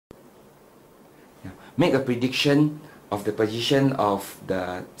make a prediction of the position of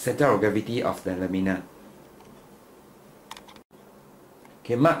the center of gravity of the lamina.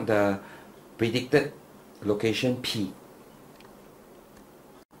 Okay, mark the predicted location P.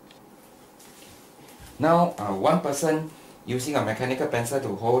 Now, one person using a mechanical pencil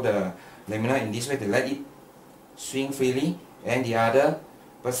to hold the lamina in this way to let it swing freely, and the other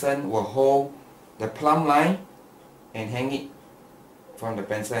person will hold the plumb line and hang it from the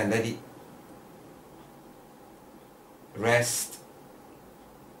pencil and let it rest.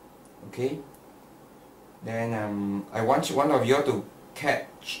 Okay, then I want one of you to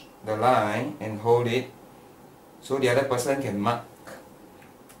catch the line and hold it, so the other person can mark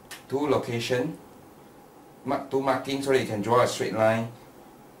two markings so that you can draw a straight line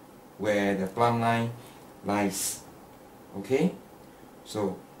where the plumb line lies. Okay,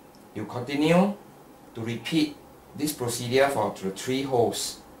 so you continue to repeat this procedure for the three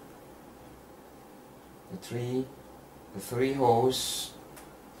holes. The three holes.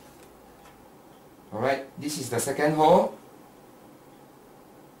 Alright, this is the second hole.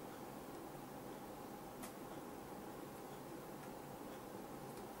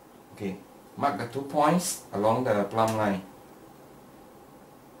 Okay, mark the 2 points along the plumb line.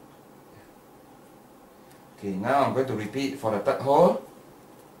 Okay, now I'm going to repeat for the third hole.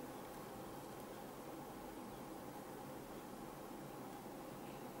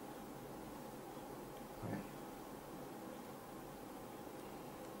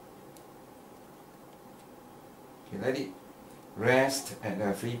 Okay, let it rest at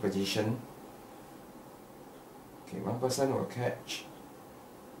the free position. Okay, one person will catch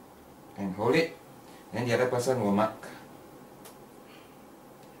and hold it, and the other person will mark.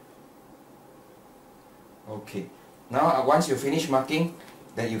 Okay, now once you finish marking,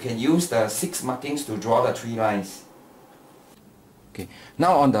 then you can use the 6 markings to draw the 3 lines. Okay,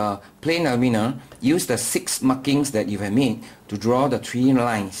 now on the plain lamina, use the 6 markings that you have made to draw the 3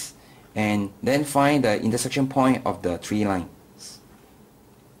 lines, and then find the intersection point of the 3 lines.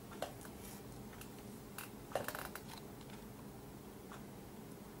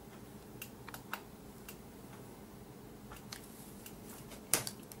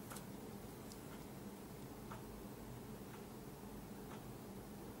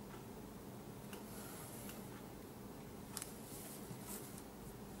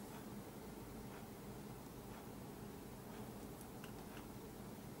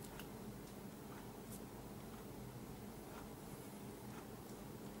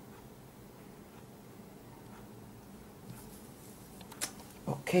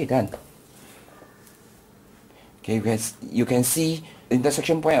 Okay, done. Okay, you can see the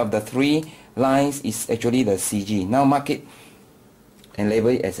intersection point of the 3 lines is actually the CG. Now mark it and label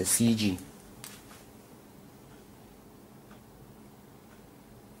it as a CG.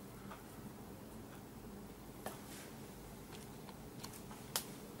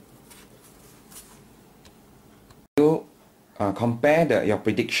 You compare your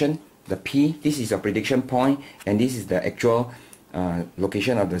prediction, the P, this is your prediction point, and this is the actual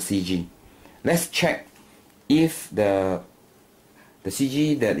location of the CG. Let's check if the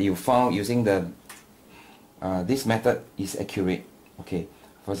CG that you found using the this method is accurate. Okay,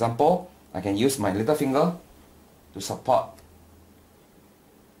 for example, I can use my little finger to support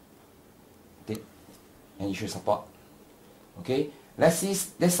it, and you should support. Okay, let's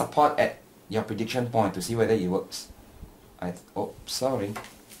support at your prediction point to see whether it works. Oh, sorry,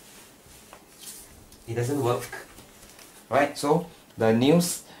 it doesn't work. Right, so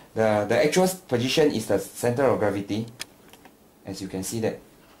the actual position is the center of gravity. As you can see that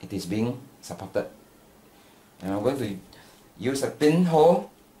it is being supported. And I'm going to use a pinhole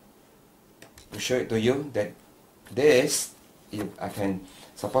to show it to you that this, I can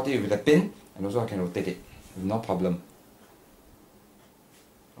support it with a pin, and also I can rotate it with no problem.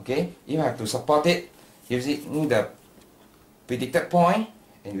 Okay, if I have to support it using the predicted point,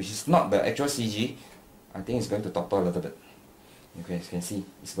 and which is not the actual CG, I think it's going to topple a little bit. Okay, as you can see,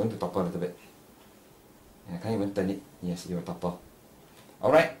 it's going to topple a little bit. And I can't even turn it. Yes, it will topple.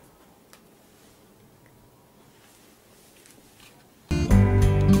 Alright,